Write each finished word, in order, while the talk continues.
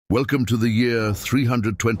Welcome to the year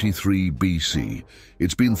 323 BC.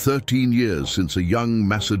 It's been 13 years since a young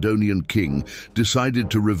Macedonian king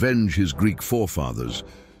decided to revenge his Greek forefathers.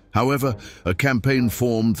 However, a campaign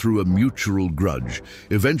formed through a mutual grudge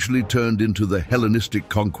eventually turned into the Hellenistic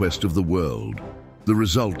conquest of the world. The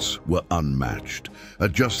results were unmatched.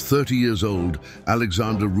 At just 30 years old,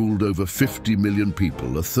 Alexander ruled over 50 million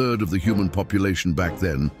people, a third of the human population back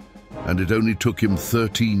then, and it only took him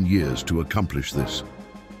 13 years to accomplish this.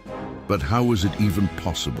 But how was it even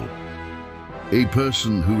possible? A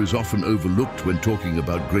person who is often overlooked when talking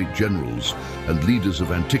about great generals and leaders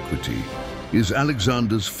of antiquity is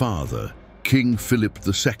Alexander's father, King Philip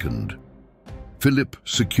II. Philip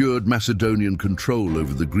secured Macedonian control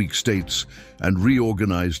over the Greek states and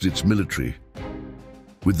reorganized its military.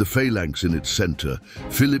 With the Phalanx in its center,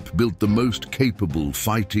 Philip built the most capable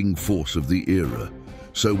fighting force of the era.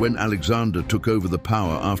 So when Alexander took over the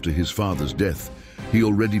power after his father's death, he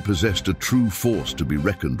already possessed a true force to be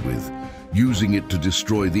reckoned with, using it to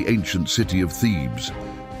destroy the ancient city of Thebes,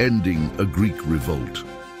 ending a Greek revolt.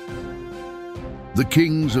 The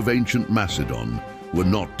kings of ancient Macedon were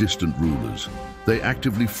not distant rulers. They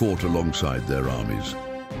actively fought alongside their armies.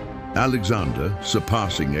 Alexander,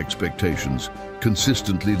 surpassing expectations,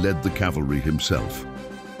 consistently led the cavalry himself.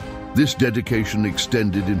 This dedication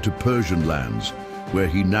extended into Persian lands, where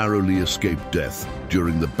he narrowly escaped death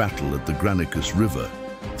during the battle at the Granicus River.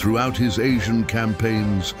 Throughout his Asian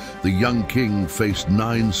campaigns, the young king faced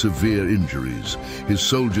 9 severe injuries. His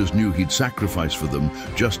soldiers knew he'd sacrifice for them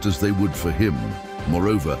just as they would for him.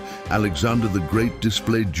 Moreover, Alexander the Great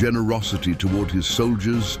displayed generosity toward his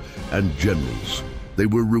soldiers and generals. They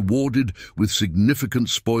were rewarded with significant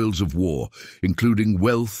spoils of war, including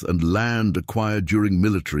wealth and land acquired during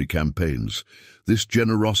military campaigns. This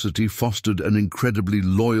generosity fostered an incredibly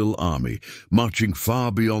loyal army, marching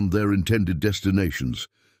far beyond their intended destinations,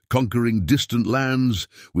 conquering distant lands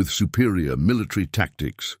with superior military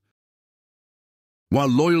tactics. While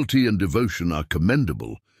loyalty and devotion are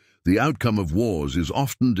commendable, the outcome of wars is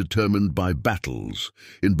often determined by battles.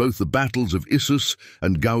 In both the battles of Issus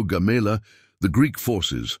and Gaugamela, the Greek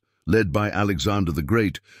forces, led by Alexander the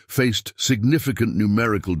Great, faced significant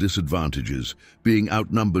numerical disadvantages, being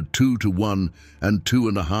outnumbered 2-1 and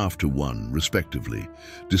 2.5-1, respectively.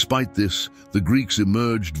 Despite this, the Greeks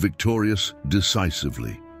emerged victorious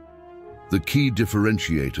decisively. The key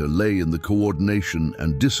differentiator lay in the coordination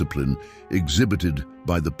and discipline exhibited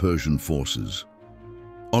by the Persian forces.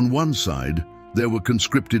 On one side, there were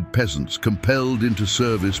conscripted peasants compelled into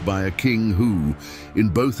service by a king who, in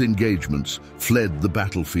both engagements, fled the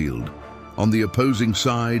battlefield. On the opposing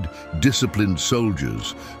side, disciplined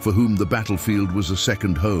soldiers, for whom the battlefield was a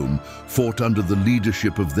second home, fought under the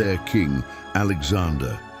leadership of their king,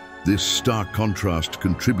 Alexander. This stark contrast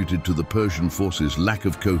contributed to the Persian forces' lack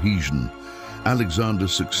of cohesion.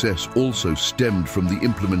 Alexander's success also stemmed from the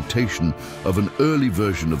implementation of an early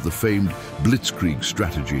version of the famed blitzkrieg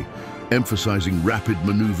strategy, emphasizing rapid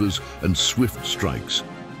maneuvers and swift strikes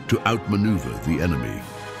to outmaneuver the enemy.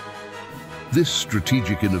 This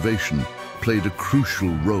strategic innovation played a crucial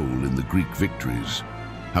role in the Greek victories.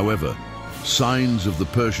 However, signs of the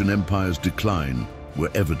Persian Empire's decline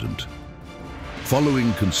were evident.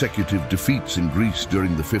 Following consecutive defeats in Greece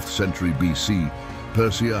during the 5th century BC,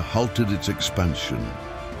 Persia halted its expansion.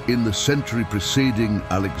 In the century preceding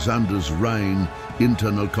Alexander's reign,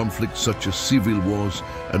 internal conflicts such as civil wars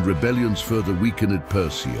and rebellions further weakened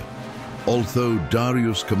Persia. Although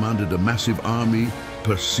Darius commanded a massive army,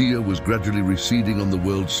 Persia was gradually receding on the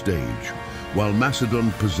world stage, while Macedon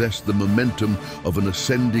possessed the momentum of an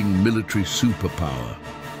ascending military superpower.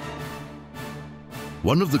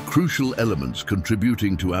 One of the crucial elements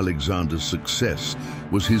contributing to Alexander's success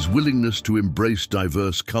was his willingness to embrace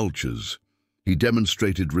diverse cultures. He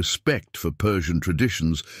demonstrated respect for Persian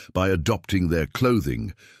traditions by adopting their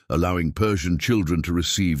clothing, allowing Persian children to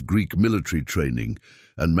receive Greek military training,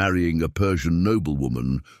 and marrying a Persian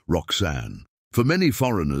noblewoman, Roxanne. For many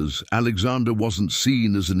foreigners, Alexander wasn't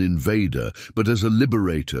seen as an invader, but as a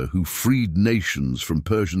liberator who freed nations from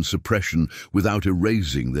Persian suppression without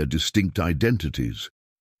erasing their distinct identities.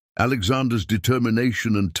 Alexander's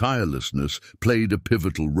determination and tirelessness played a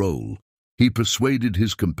pivotal role. He persuaded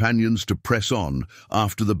his companions to press on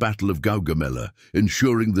after the Battle of Gaugamela,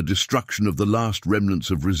 ensuring the destruction of the last remnants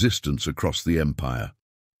of resistance across the empire.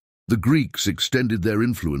 The Greeks extended their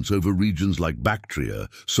influence over regions like Bactria,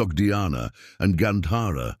 Sogdiana, and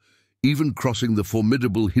Gandhara, even crossing the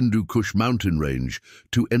formidable Hindu Kush mountain range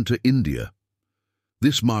to enter India.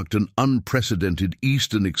 This marked an unprecedented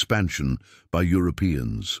eastern expansion by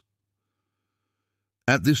Europeans.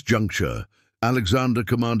 At this juncture, Alexander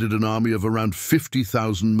commanded an army of around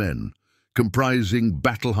 50,000 men, comprising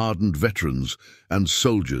battle-hardened veterans and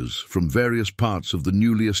soldiers from various parts of the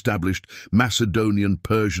newly established Macedonian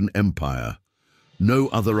Persian Empire. No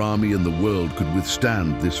other army in the world could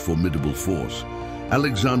withstand this formidable force.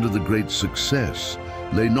 Alexander the Great's success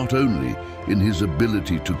lay not only in his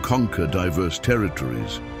ability to conquer diverse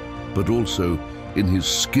territories, but also in his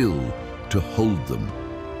skill to hold them.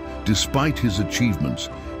 Despite his achievements,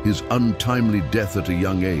 his untimely death at a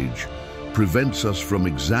young age prevents us from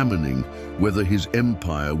examining whether his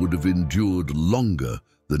empire would have endured longer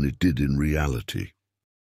than it did in reality.